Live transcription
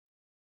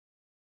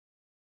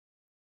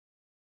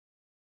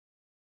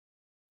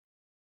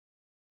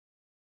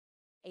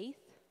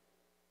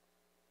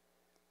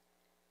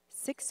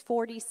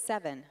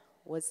647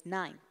 was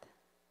ninth,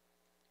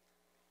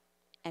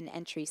 and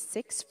entry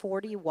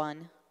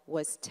 641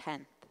 was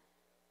 10th.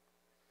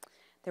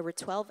 There were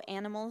 12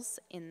 animals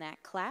in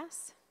that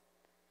class.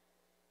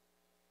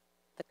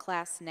 The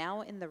class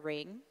now in the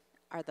ring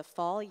are the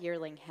fall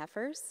yearling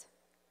heifers.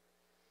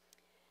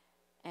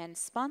 And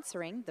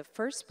sponsoring the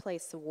first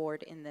place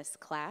award in this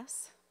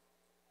class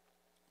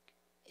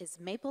is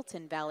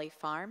Mapleton Valley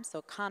Farms,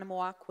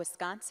 Oconomowoc,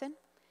 Wisconsin.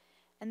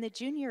 And the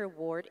junior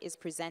award is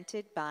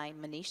presented by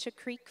Manisha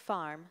Creek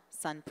Farm,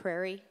 Sun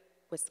Prairie,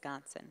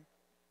 Wisconsin.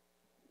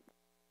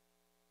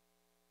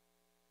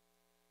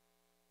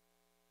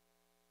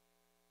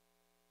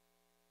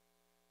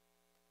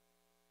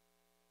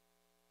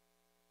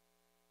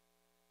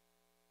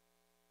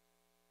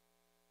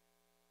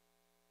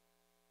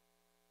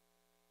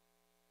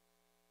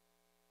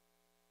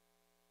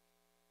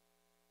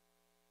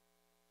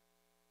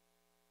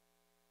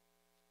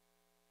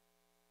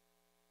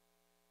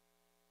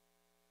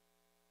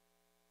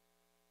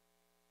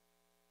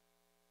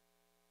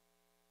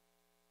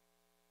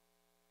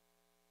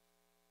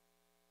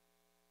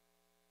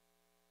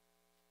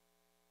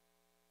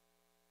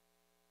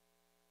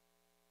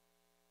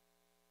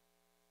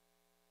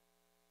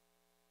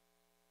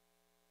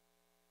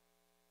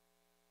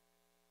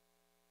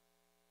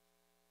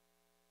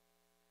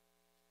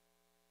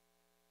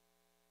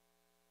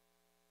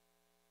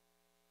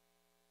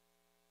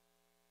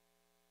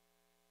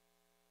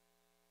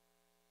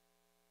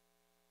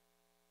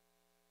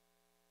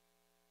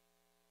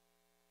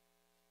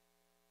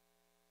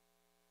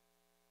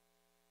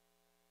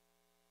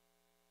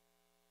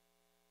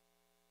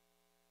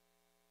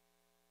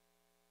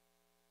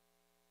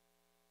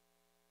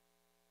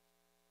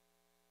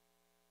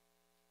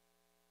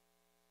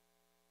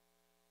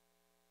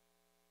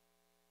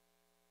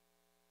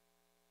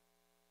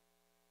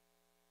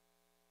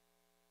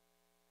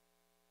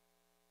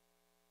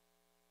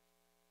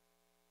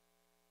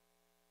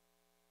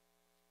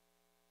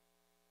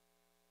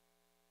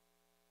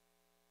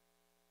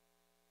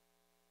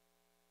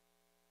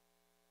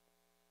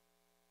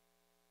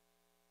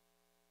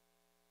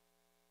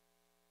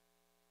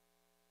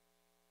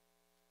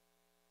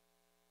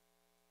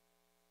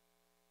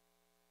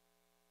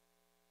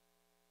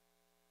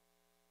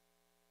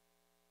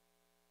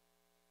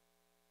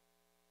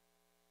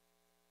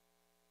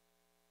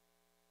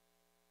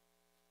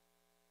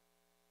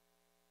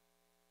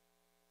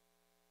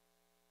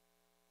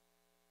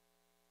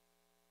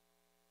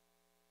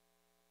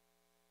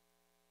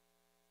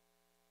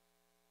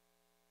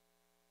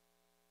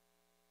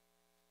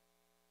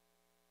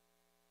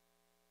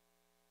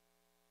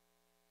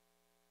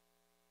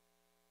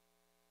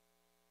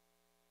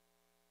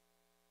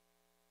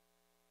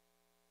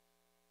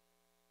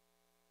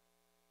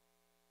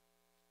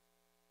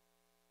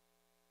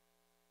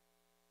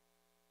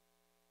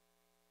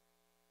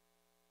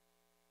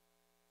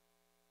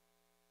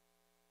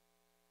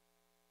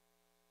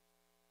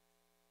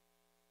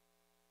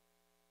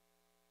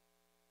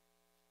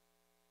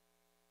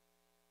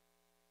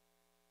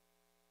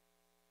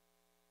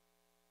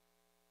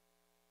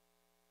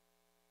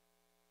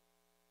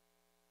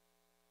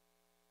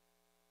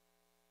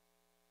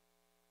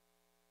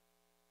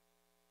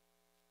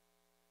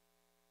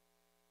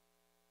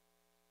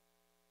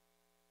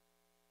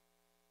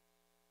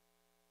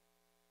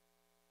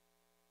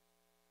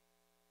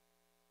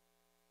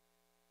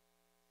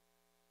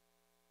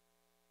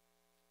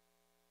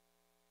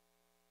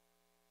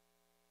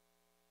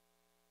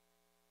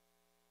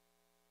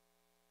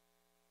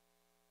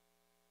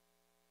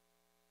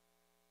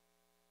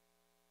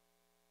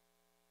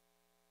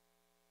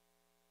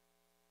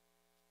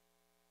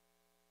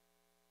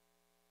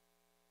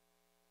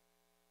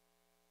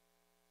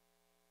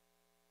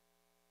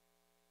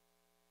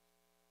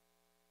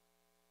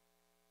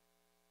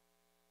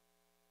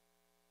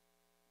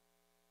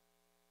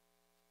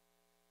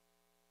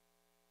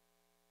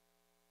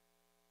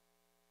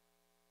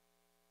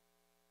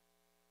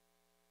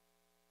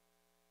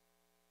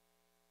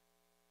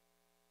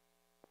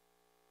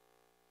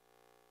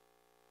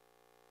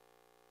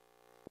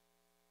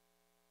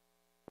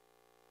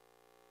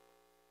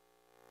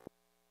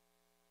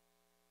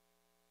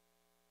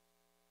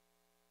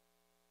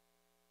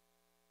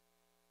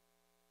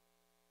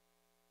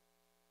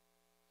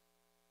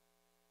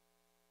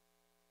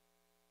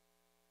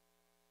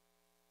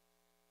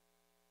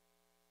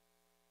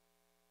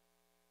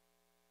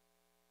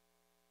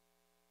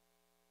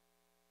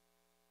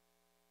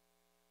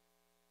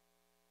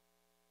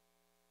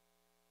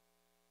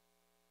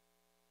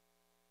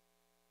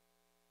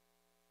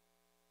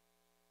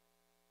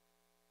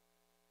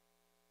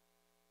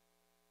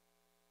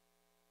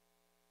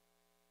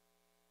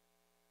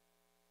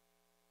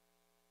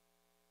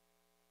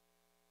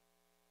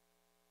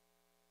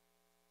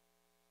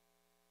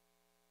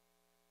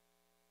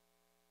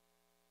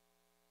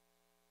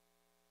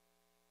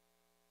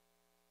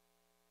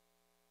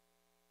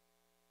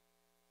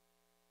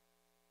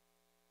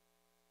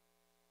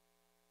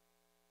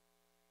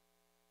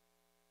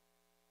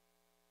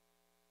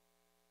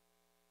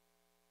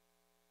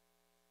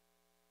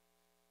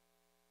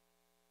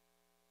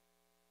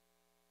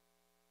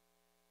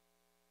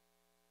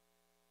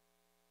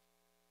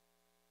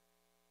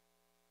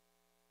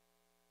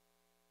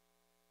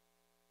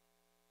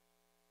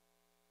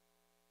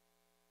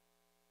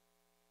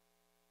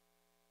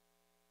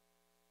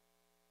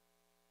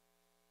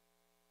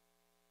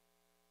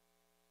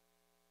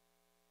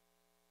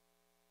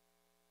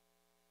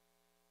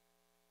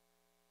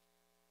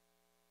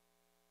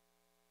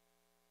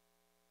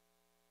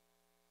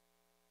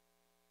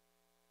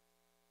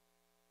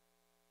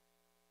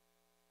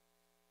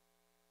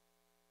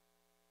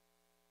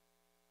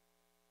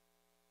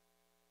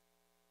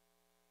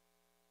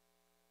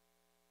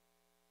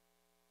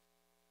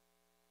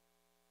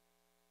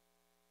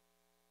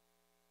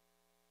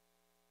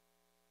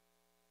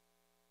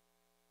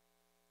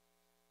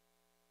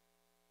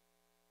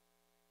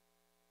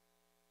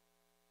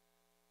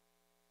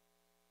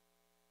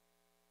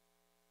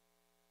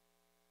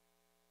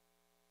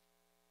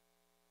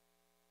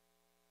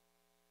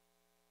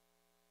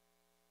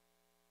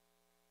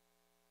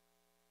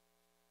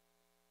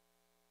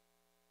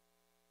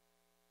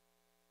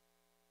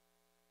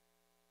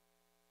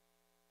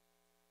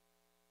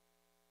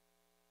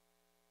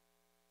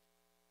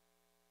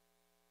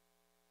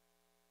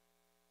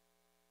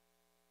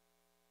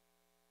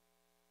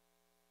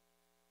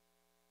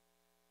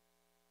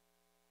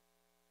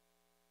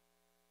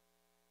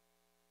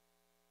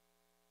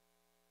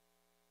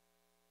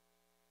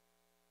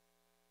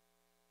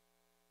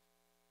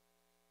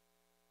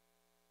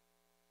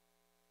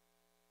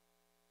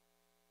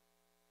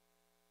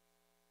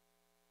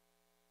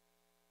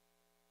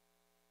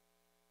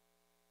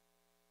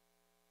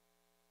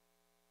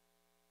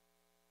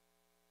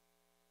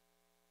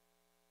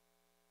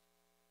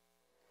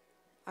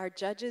 Our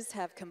judges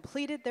have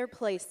completed their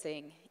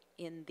placing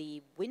in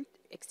the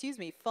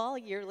fall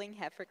yearling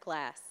heifer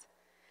class.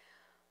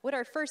 Would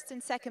our first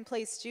and second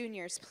place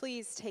juniors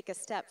please take a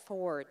step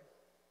forward?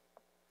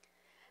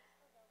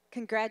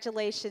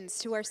 Congratulations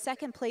to our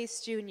second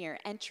place junior,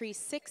 entry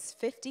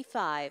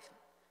 655,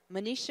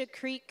 Manisha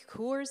Creek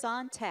Coors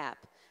on Tap,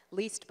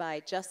 leased by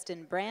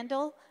Justin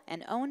Brandel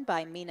and owned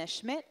by Mina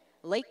Schmidt,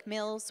 Lake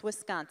Mills,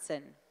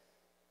 Wisconsin.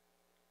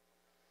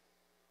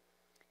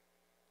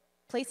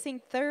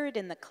 Placing third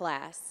in the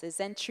class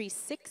is entry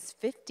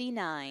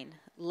 659,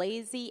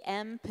 Lazy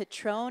M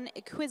Patron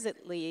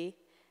Exquisitely,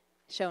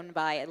 shown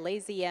by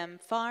Lazy M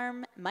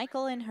Farm,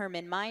 Michael and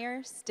Herman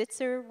Meyer,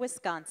 Stitzer,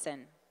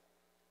 Wisconsin.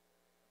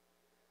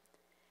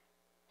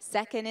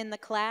 Second in the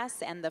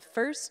class and the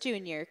first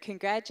junior,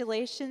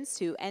 congratulations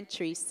to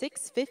entry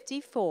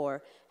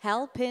 654,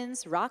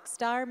 Halpin's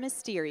Rockstar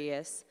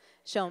Mysterious,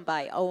 shown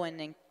by Owen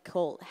and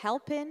Colt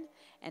Halpin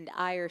and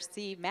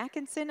IRC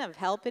Mackinson of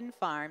Halpin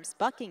Farms,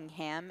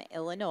 Buckingham,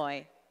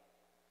 Illinois.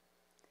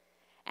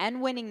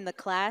 And winning the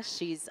class,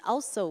 she's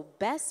also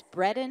best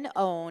bred and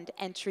owned,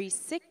 entry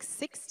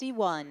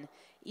 661,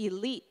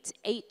 Elite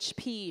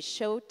HP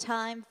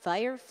Showtime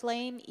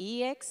Fireflame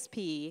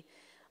EXP,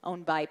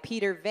 owned by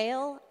Peter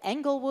Vale,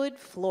 Englewood,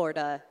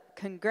 Florida.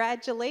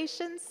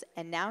 Congratulations,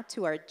 and now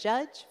to our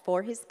judge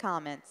for his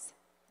comments.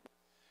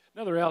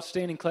 Another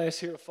outstanding class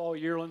here at Fall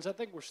Yearlings. I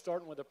think we're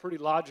starting with a pretty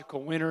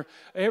logical winner.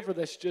 Heifer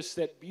that's just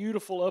that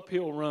beautiful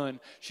uphill run.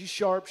 She's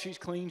sharp, she's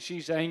clean,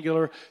 she's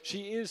angular.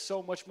 She is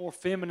so much more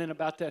feminine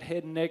about that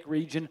head and neck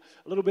region.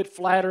 A little bit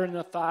flatter in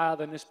the thigh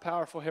than this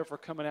powerful heifer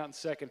coming out in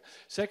second.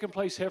 Second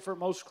place heifer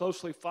most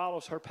closely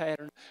follows her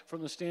pattern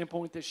from the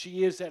standpoint that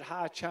she is that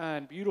high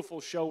chine,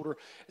 beautiful shoulder.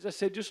 As I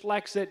said, just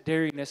lacks that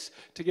dairiness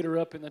to get her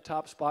up in the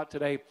top spot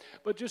today.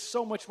 But just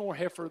so much more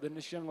heifer than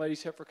this young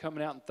lady's heifer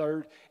coming out in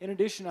third. In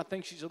addition, I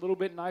think she's a little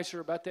bit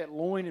nicer about that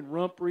loin and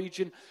rump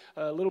region,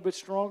 a little bit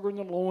stronger in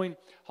the loin,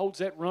 holds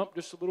that rump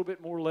just a little bit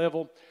more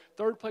level.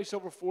 Third place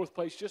over fourth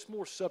place, just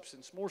more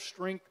substance, more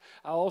strength.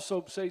 I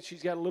also say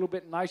she's got a little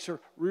bit nicer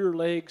rear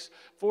legs.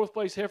 Fourth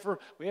place heifer,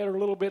 we had her a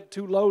little bit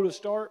too low to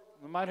start.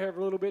 We might have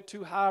her a little bit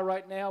too high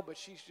right now, but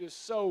she's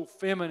just so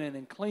feminine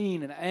and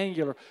clean and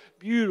angular.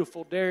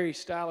 Beautiful, dairy,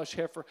 stylish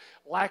heifer.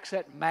 Lacks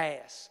that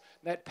mass,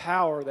 that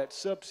power, that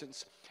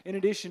substance. In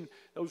addition,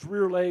 those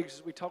rear legs,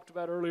 as we talked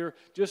about earlier,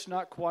 just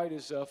not quite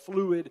as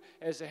fluid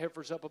as the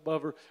heifers up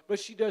above her. But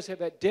she does have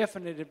that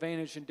definite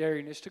advantage in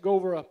dairiness to go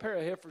over a pair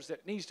of heifers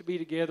that needs to be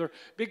together.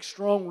 Big,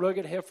 strong,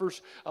 rugged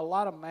heifers, a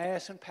lot of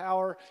mass and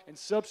power and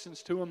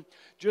substance to them.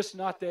 Just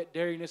not that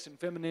dairiness and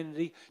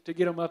femininity to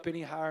get them up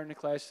any higher in the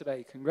class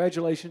today.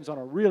 Congratulations on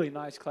a really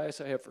nice class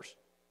of heifers.